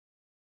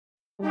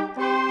Alright,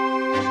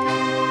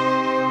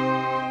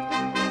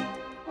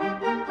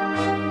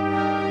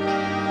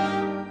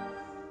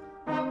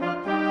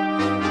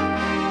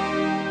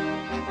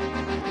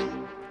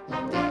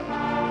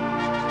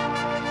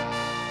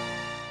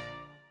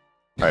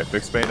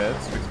 fix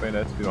bayonets if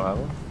you don't have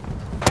them.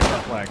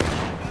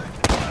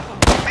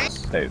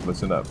 Hey,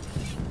 listen up.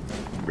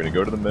 We're gonna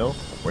go to the mill.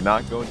 We're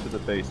not going to the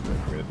basement.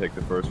 We're gonna take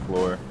the first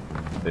floor.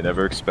 They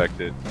never expect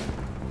it.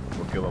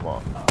 We'll kill them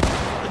all.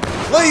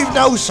 Leave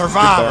no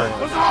survivor!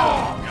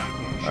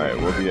 Alright,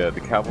 well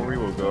the cavalry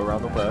will go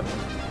around the left.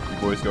 You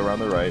boys go around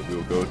the right. We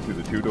will go through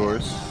the 2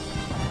 doors.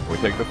 We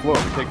take the floor.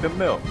 We take the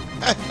mill.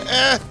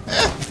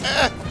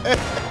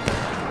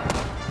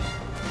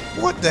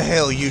 What the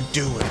hell you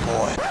doing,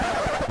 boy?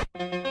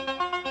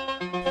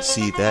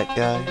 See that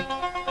guy?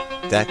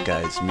 That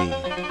guy's me.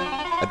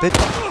 I bet...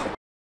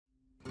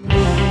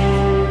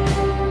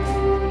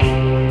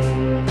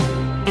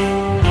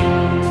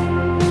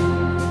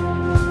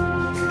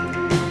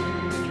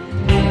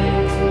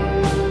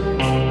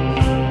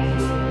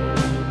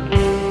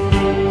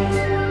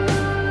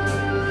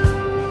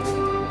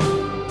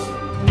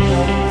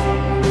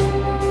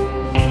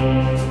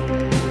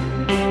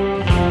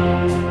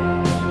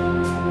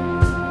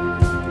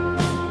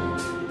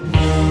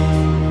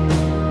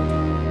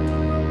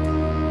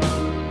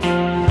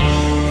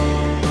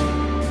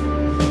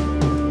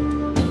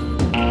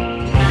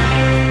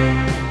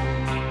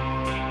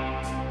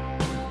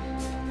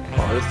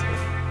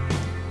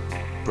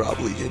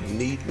 Probably didn't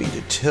need me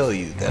to tell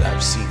you that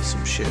I've seen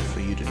some shit for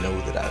you to know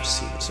that I've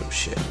seen some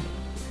shit.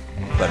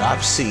 But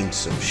I've seen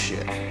some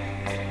shit.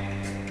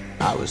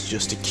 I was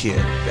just a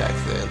kid back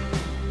then.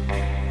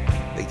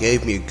 They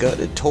gave me a gun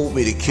and told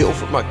me to kill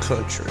for my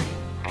country.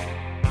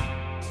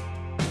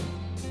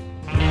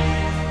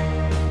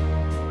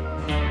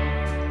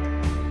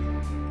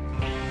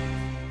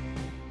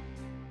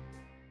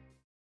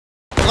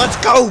 Let's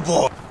go,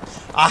 boy!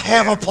 I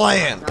have a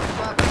plan!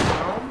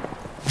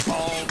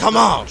 Come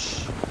on!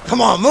 Come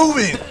on, move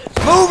in!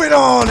 Move it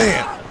on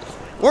in!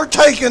 We're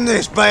taking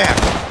this back!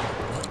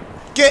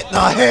 Get the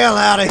hell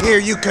out of here,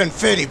 you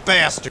confetti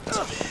bastards!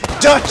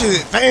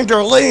 Duchess van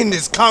der Linde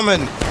is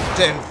coming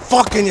and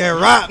fucking you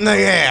right in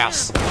the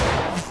ass!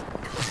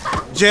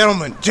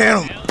 Gentlemen,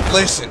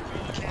 listen.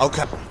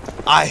 Okay,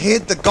 I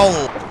hid the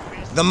gold,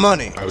 the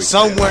money,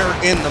 somewhere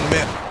in the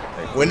middle.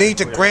 We need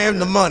to grab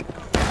the money,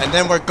 and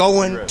then we're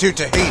going to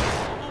Tahiti.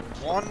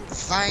 One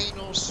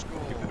final score.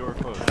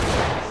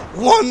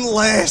 One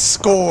last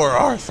score,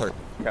 Arthur.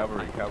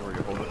 Cavalry, hold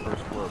the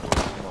first floor.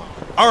 Come on.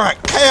 Alright,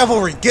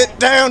 cavalry, get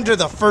down to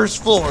the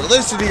first floor.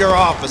 Listen to your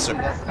officer.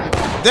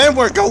 Then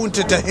we're going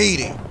to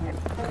Tahiti.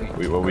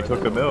 We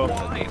took the mill.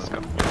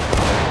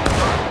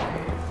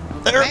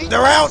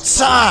 They're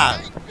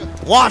outside.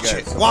 Watch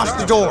it. Watch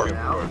the door.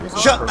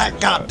 Shut that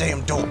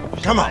goddamn door.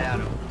 Come on.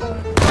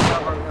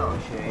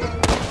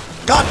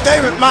 God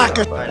damn it,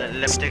 Micah.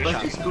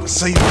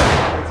 See,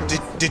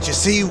 did you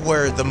see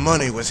where the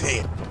money was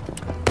hid?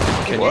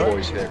 What?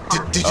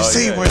 Did you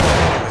see where the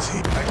money was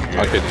hid? I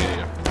couldn't hear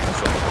you. I'm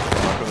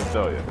not gonna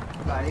tell you.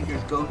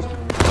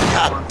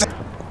 God damn.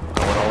 I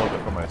want all of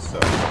it for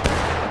myself.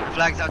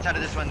 Flags outside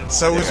of this window.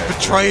 So is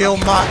betrayal,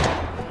 Micah?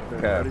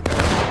 Okay. Put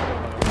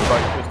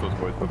back your pistols,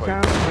 boys. Put back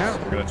your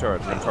pistols. We're gonna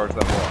charge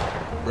that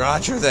wall.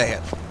 Roger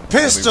that.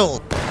 Pistol!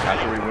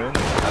 After we win,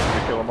 after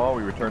we kill them all,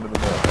 we return to the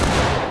mill.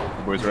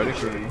 You boys ready?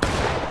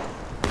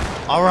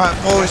 Alright,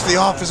 boys, the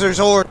officer's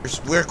orders.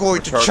 We're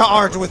going to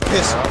charge with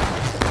pistol.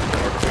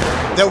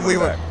 Then we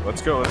were.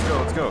 Let's go.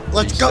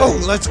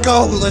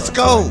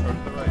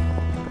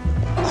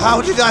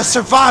 How did I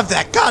survive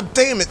that? God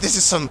damn it, this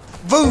is some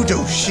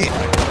voodoo shit.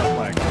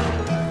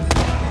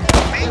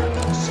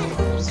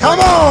 Come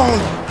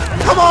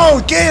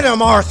on, get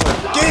him, Arthur,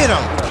 get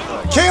him.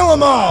 Kill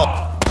them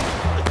all.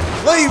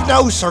 Leave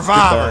no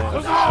survivor.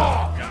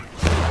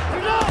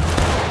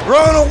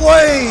 Run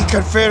away,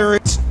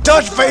 Confederates.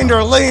 Dutch van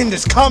der Linde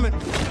is coming.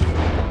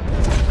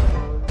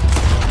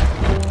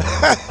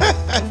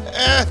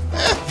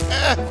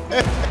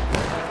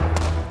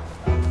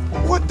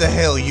 What the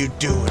hell you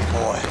doing,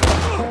 boy?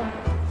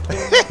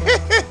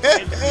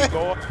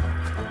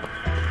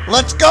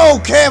 Let's go,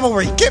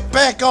 cavalry! Get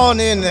back on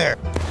in there!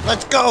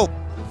 Let's go!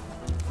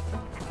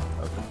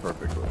 That's a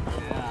perfect push.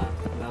 Yeah,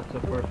 that's a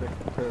perfect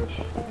push.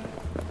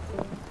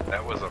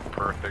 That was a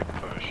perfect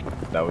push.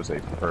 That was a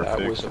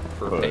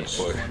perfect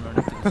push.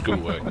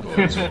 Good work,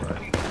 boys.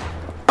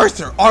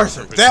 Arthur,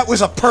 that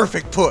was a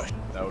perfect push.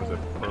 That was a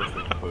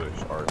perfect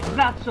push, Arthur.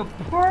 That's a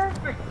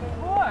perfect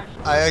push!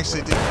 I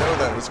actually didn't know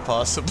that was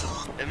possible.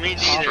 Me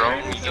neither.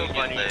 It was so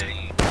funny.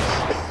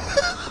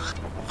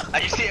 I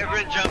just see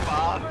everyone jump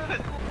off.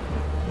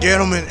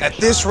 Gentlemen, at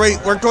this rate,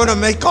 we're going to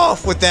make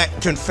off with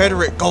that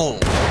Confederate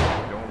gold.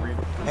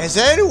 Has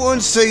anyone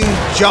seen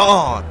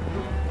John?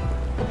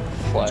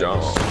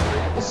 John.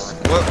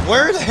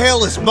 Where the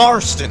hell is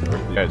Marston?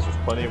 Guys, there's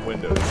plenty of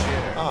windows.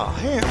 Oh,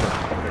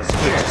 Hammer. It's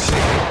good to see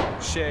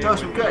you.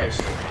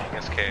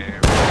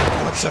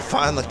 Once I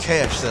find the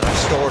cash that I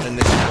stored in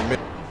this room,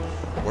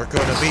 We're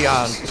gonna be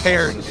on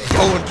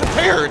going to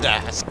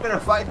paradise. We're gonna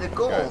find the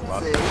gold.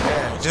 See?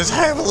 Just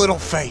have a little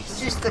faith.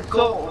 Just the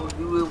gold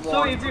you will So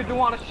want. if you do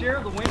want to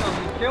share the winners,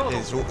 you kill them.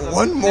 It's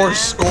one more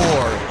score,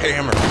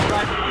 Hammer.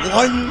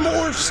 One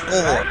more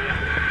score.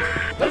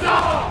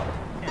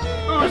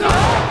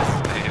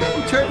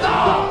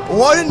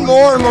 One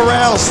more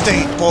morale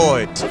state,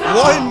 boys.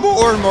 One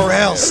more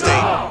morale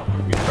state.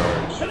 We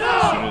charge as soon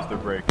as they're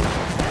breaking.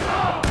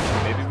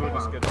 Maybe we'll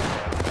just get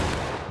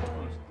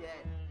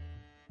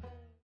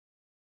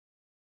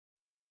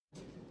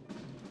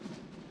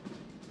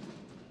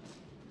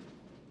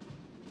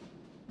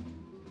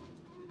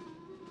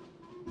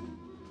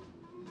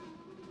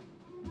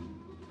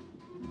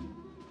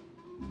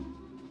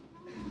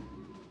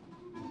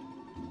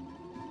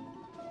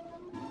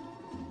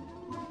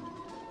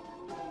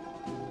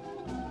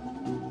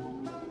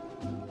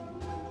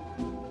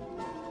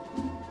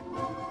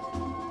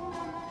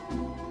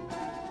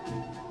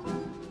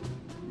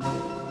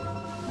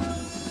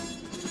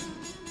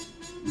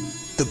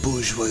The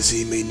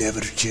bourgeoisie may never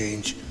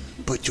change,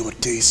 but your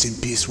taste in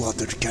peace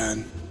water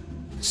can.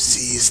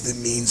 Seize the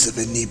means of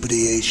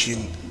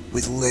inebriation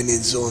with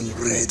Lenin's own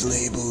red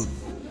label.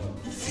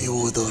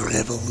 Fuel the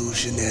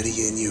revolutionary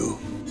in you.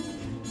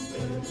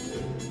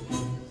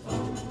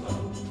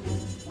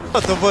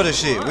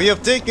 We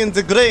have taken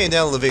the grain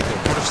elevator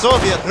for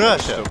Soviet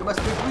Russia. You must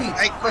be weak.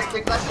 Hey, Must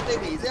make Russia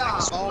babies. Yeah.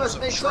 You Solves must a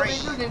make Soviet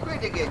train. Union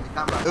great again,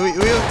 comrade.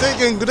 We have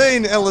taken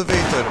grain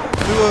elevator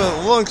through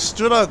a long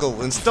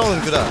struggle in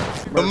Stalingrad.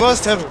 We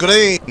must have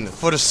grain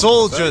for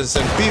soldiers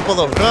and people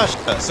of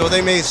Russia so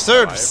they may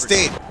serve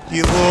state.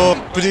 Hello,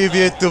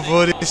 привет,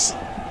 товарищ.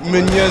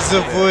 Меня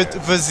зовут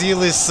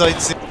Vasily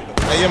Saitsin.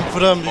 I am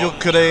from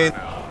Ukraine.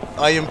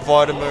 I am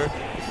farmer.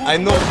 I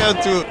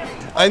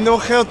know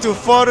how to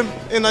farm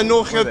and I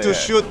know how to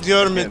shoot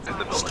German.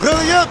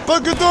 Стрелять по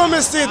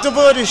готовности,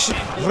 товарищи!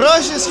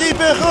 Вражеский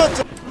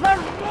пехота!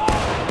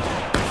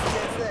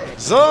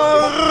 За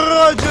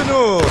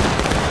Родину!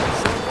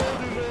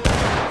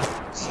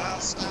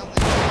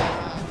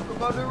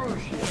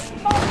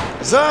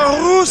 За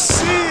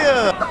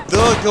Russia!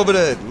 Да,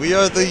 comrade, we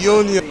are the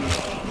Union.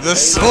 The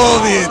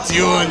Soviet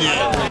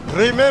Union.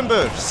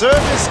 Remember,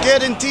 service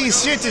guarantees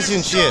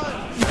citizenship.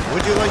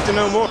 Would you like to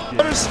know more?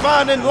 First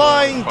man in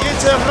line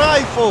gets a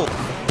rifle.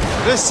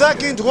 The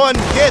second one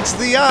gets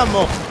the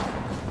ammo.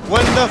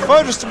 When the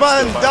first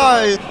man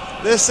dies,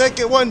 the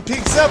second one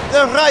picks up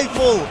the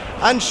rifle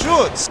and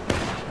shoots.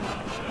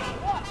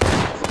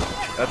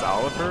 That's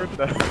Oliford?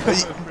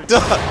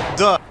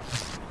 Duh.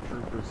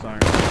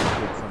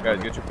 Guys,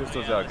 get your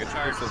pistols out. Get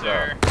your pistols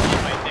out.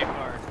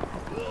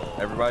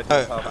 Everybody to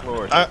the top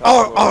floor.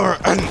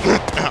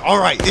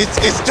 Alright,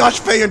 it's Dutch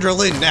Vander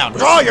Lin now.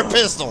 Draw your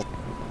pistol.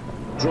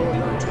 Get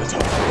your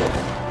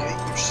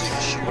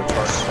 6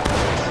 shooters.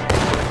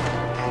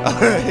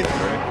 Alright,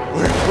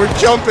 we're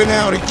jumping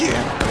out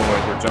again.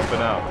 Boys, we're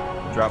jumping out.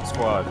 Drop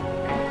squad.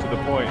 To the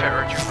point.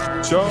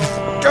 Jump!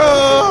 Go!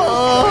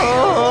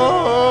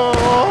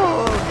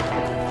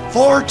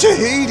 For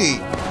Tahiti. We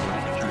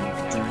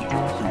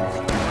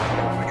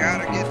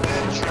gotta get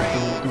that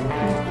train.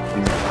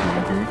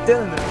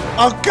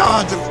 Oh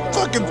God, the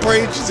fucking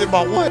branch is in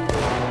my way.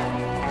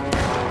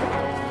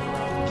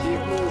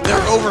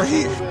 They're over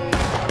here.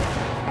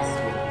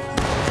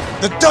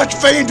 The Dutch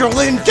Vander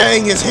Lin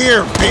gang is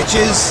here,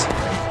 bitches.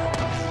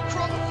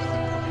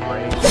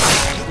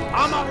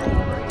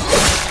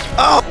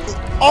 Oh,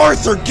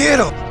 Arthur, get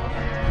him.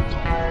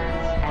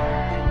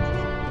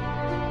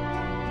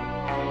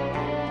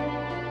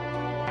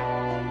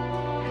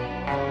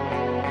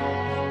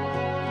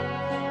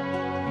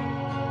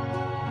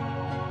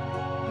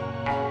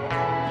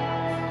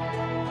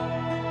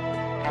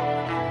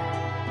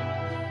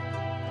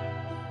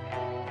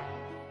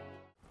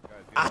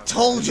 I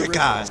told you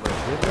guys.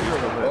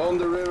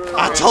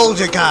 I told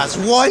you guys,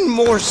 one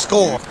more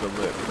score,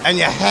 and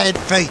you had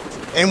faith,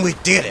 and we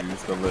did it.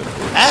 Use the lip.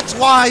 That's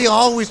why you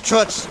always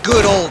trust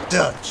good old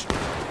Dutch.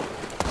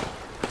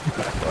 I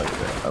like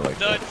that. I like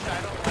that.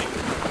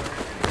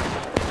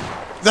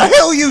 The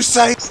hell you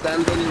say?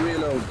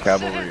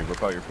 Cavalry,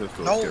 whip out your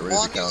pistols. No Get ready to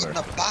money counter. in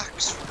the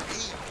box for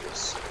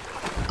ages.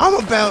 I'm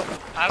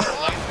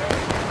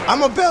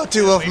about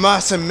to have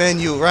Massa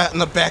menu right in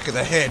the back of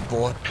the head,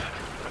 boy.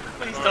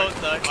 Please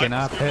don't die. Can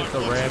I pet the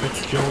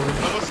rabbits, Jordan?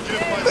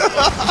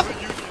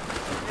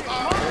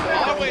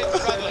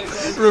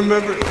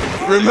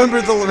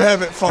 Remember the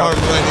rabbit farm,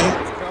 Lenny.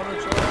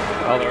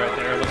 Oh, they're right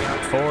there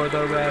looking for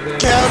the rabbit.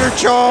 Counter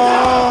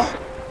chaw!